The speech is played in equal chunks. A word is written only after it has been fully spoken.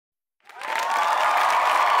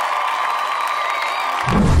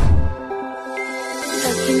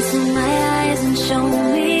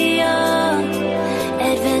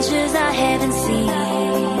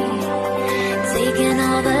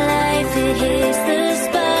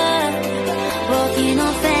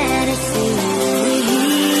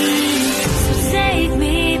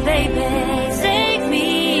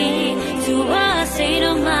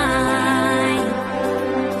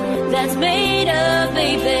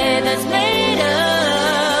that's made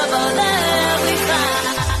of all that we find.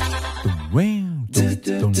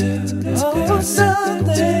 Oh,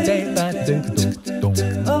 Sunday.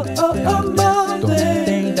 Oh, Monday.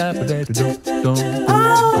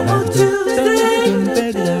 Oh,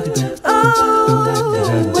 Tuesday. Oh,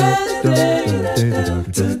 Wednesday.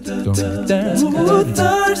 Oh,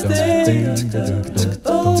 Thursday.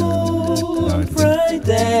 Oh,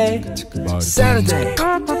 Friday. Saturday.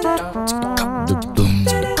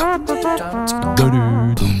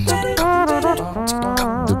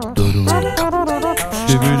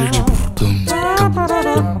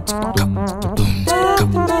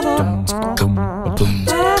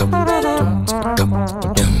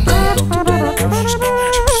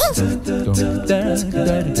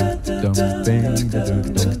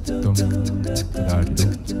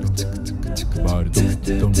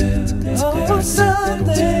 Oh,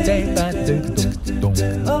 Sunday.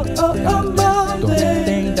 Oh, Monday.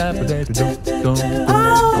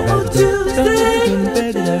 Oh, Tuesday.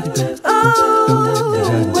 Oh,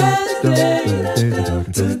 Wednesday.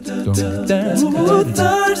 Oh,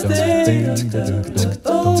 Thursday.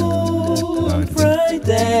 Oh,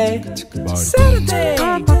 Friday. Saturday.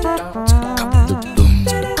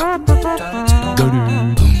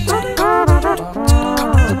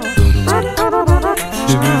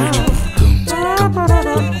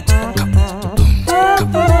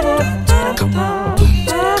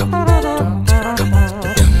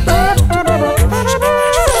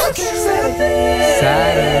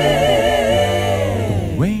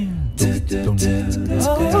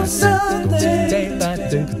 Oh, Sunday.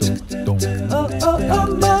 Oh,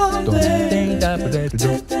 Monday.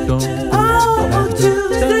 Oh,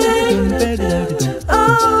 Tuesday. Oh,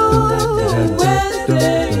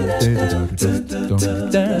 Wednesday.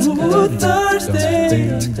 Oh,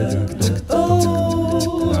 Thursday.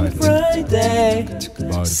 Oh, Friday.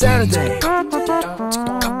 Saturday.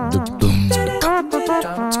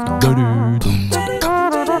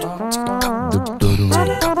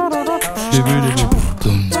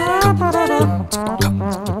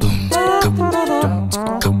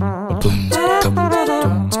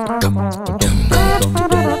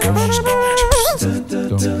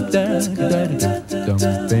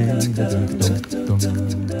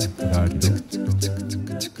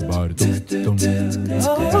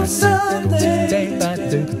 Oh, Sunday.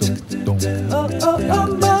 Oh,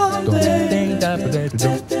 Monday.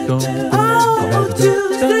 Oh,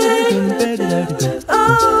 Tuesday. Oh,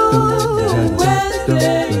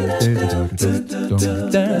 Wednesday.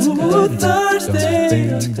 Oh, Thursday.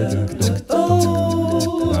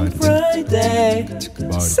 Oh, Friday.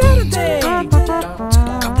 Saturday.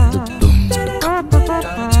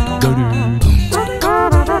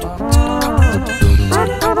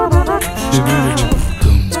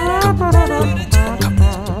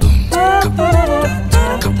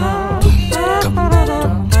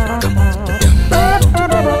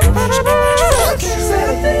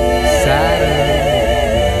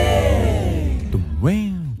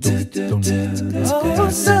 Oh,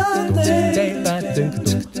 Sunday.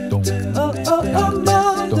 Oh,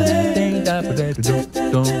 Monday.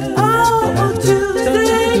 Oh,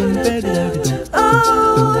 Tuesday. Oh,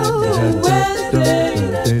 Wednesday.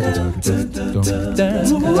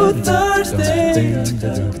 Oh, Thursday.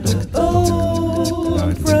 Oh,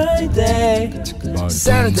 Friday.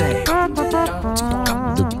 Saturday.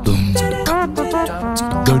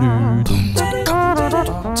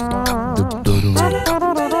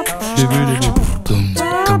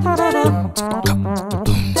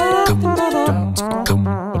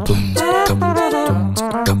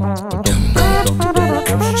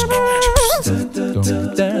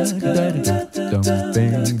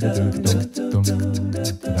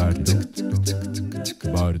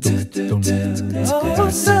 Oh,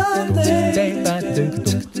 Sunday.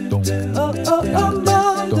 Oh,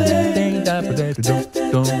 Monday.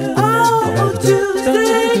 Oh,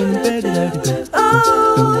 Tuesday. Oh,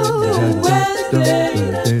 Wednesday.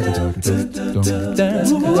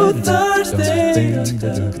 Oh, Thursday.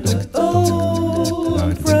 Oh,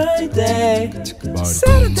 Friday.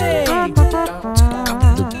 Saturday.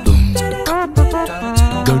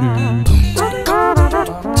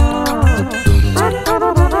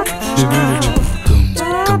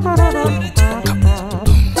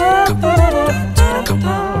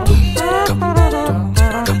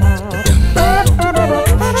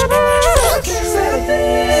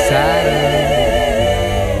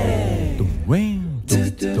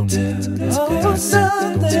 Oh,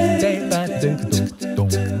 Sunday.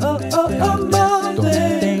 Oh,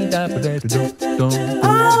 Monday.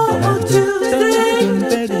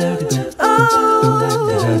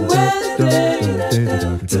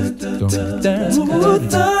 Ooh,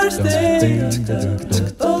 Thursday.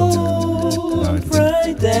 Oh,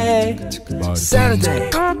 Friday. Saturday.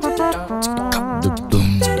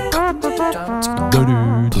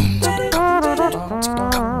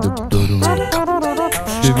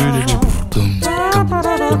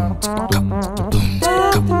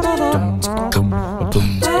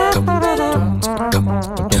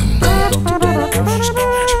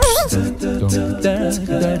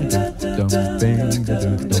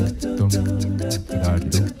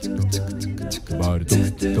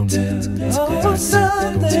 Oh,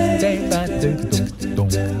 Sunday.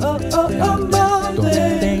 Oh, Monday.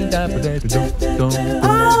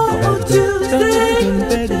 Oh,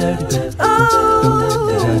 Tuesday. Oh,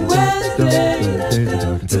 Wednesday.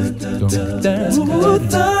 Ooh,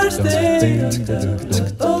 Thursday.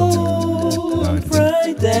 Oh,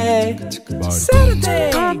 Friday.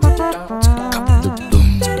 Saturday.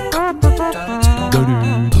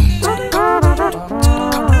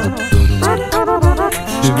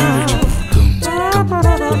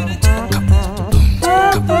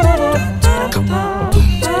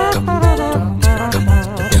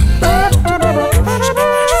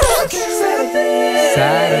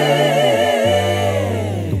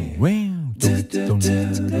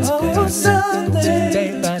 Oh,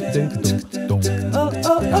 Sunday. Oh,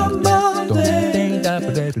 Monday.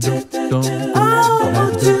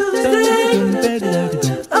 Oh, Tuesday.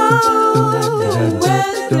 Oh,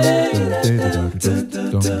 Wednesday.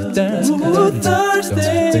 Ooh,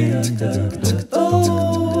 Thursday.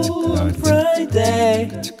 Oh, Friday.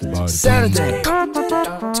 Saturday.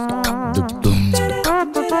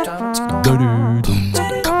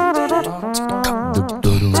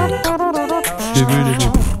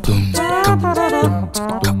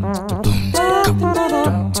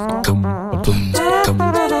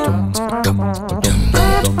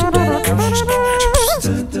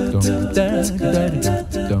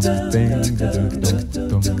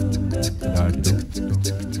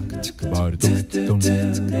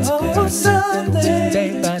 Oh, Sunday.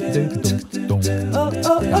 Oh,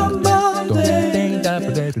 Monday.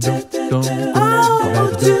 Oh,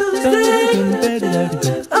 Tuesday.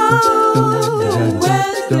 Oh,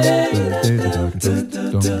 Wednesday.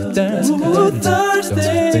 Ooh,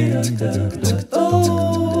 Thursday.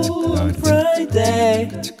 Oh, Friday.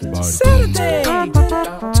 Saturday.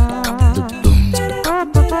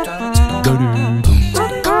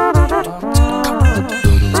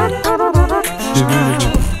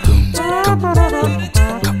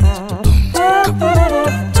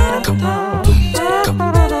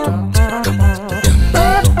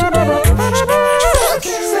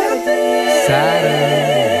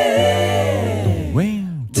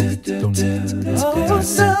 Oh,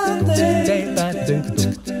 Sunday.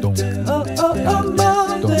 Oh,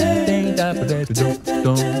 Monday.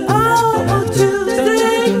 Oh,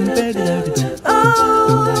 Tuesday. Oh,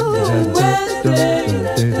 Wednesday.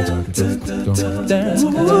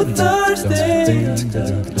 Ooh, Thursday.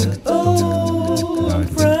 Oh,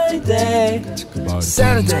 Friday.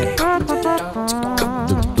 Saturday.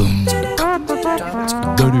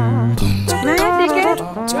 Naya tiket?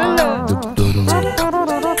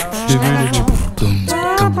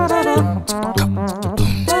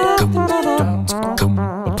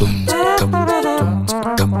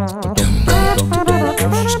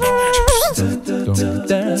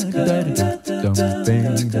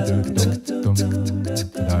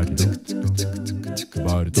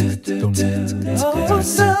 Oh,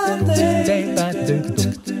 Sunday.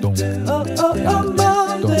 Oh,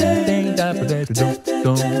 Monday.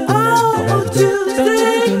 Oh,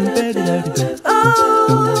 Tuesday. Oh,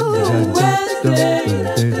 Wednesday.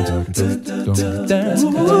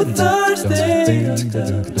 Ooh, Thursday.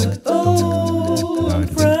 Oh,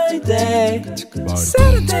 Friday.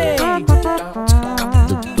 Saturday.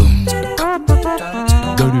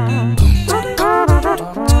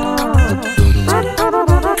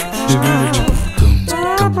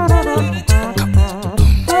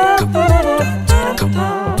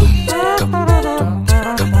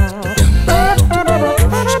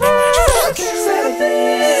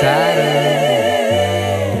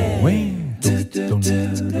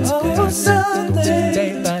 Oh, Sunday.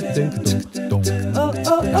 Oh,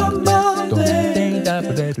 Monday.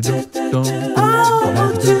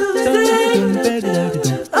 Oh, Tuesday.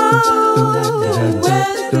 Oh,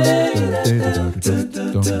 Wednesday.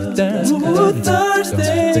 Ooh,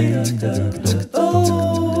 Thursday.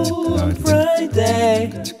 Oh,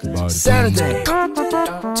 Friday. Saturday. Saturday.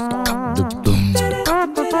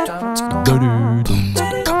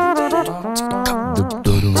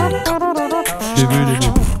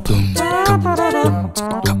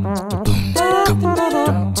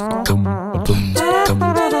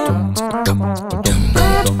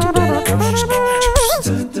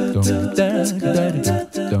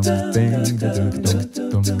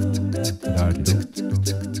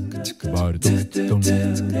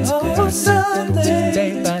 Sunday.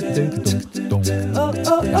 Oh,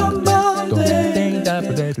 Monday.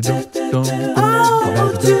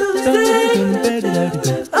 Oh, Tuesday.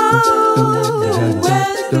 Oh,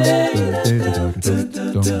 Wednesday.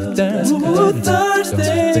 Oh,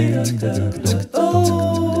 Thursday. Oh,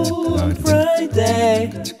 Friday.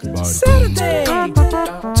 Saturday.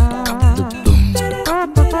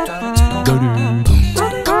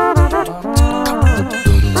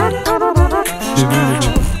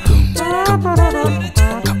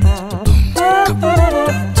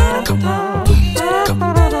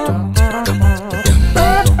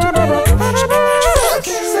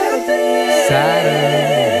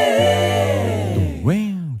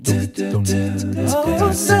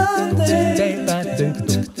 Oh, Sunday.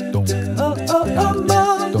 Oh,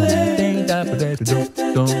 Monday.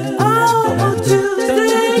 Oh,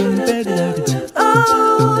 Tuesday. Oh,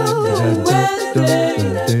 Wednesday.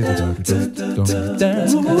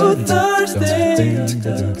 Oh, Thursday.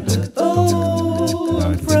 Oh,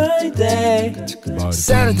 Friday.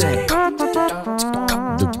 Saturday.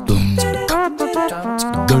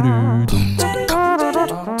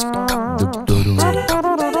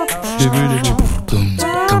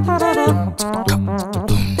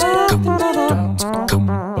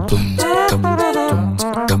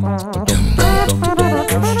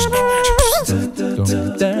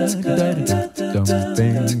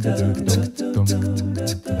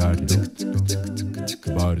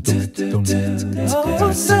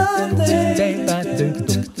 Oh, Sunday.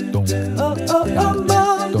 Oh,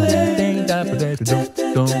 Monday.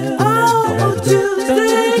 Oh,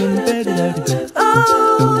 Tuesday. Oh,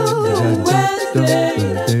 Wednesday.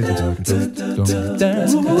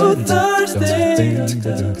 Oh, Thursday.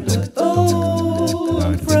 Oh,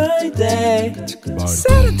 Friday.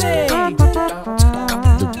 Saturday.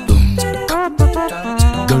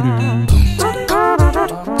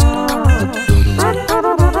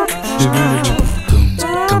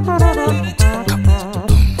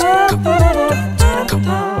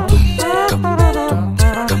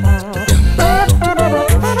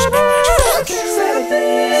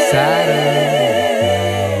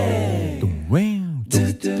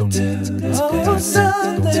 Oh,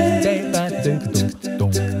 Sunday.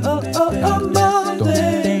 Oh,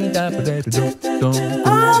 Monday.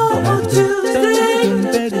 Oh, Tuesday.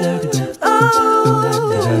 Oh,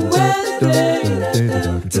 Wednesday.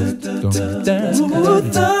 Oh,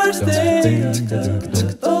 Thursday.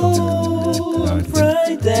 Oh,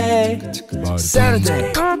 Friday. Saturday.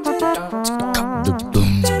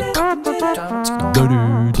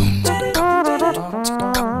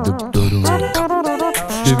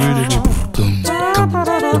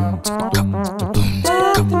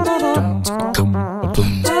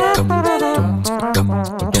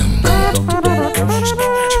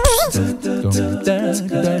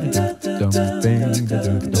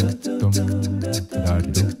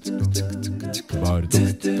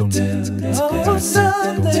 Oh,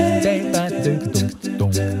 Sunday.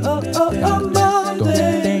 Oh, Monday.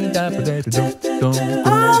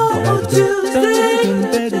 Oh,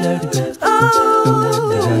 Tuesday. Oh,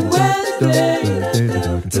 Wednesday.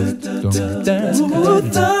 Oh,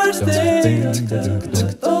 Thursday.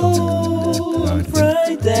 Oh,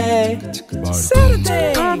 Friday.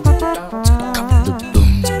 Saturday.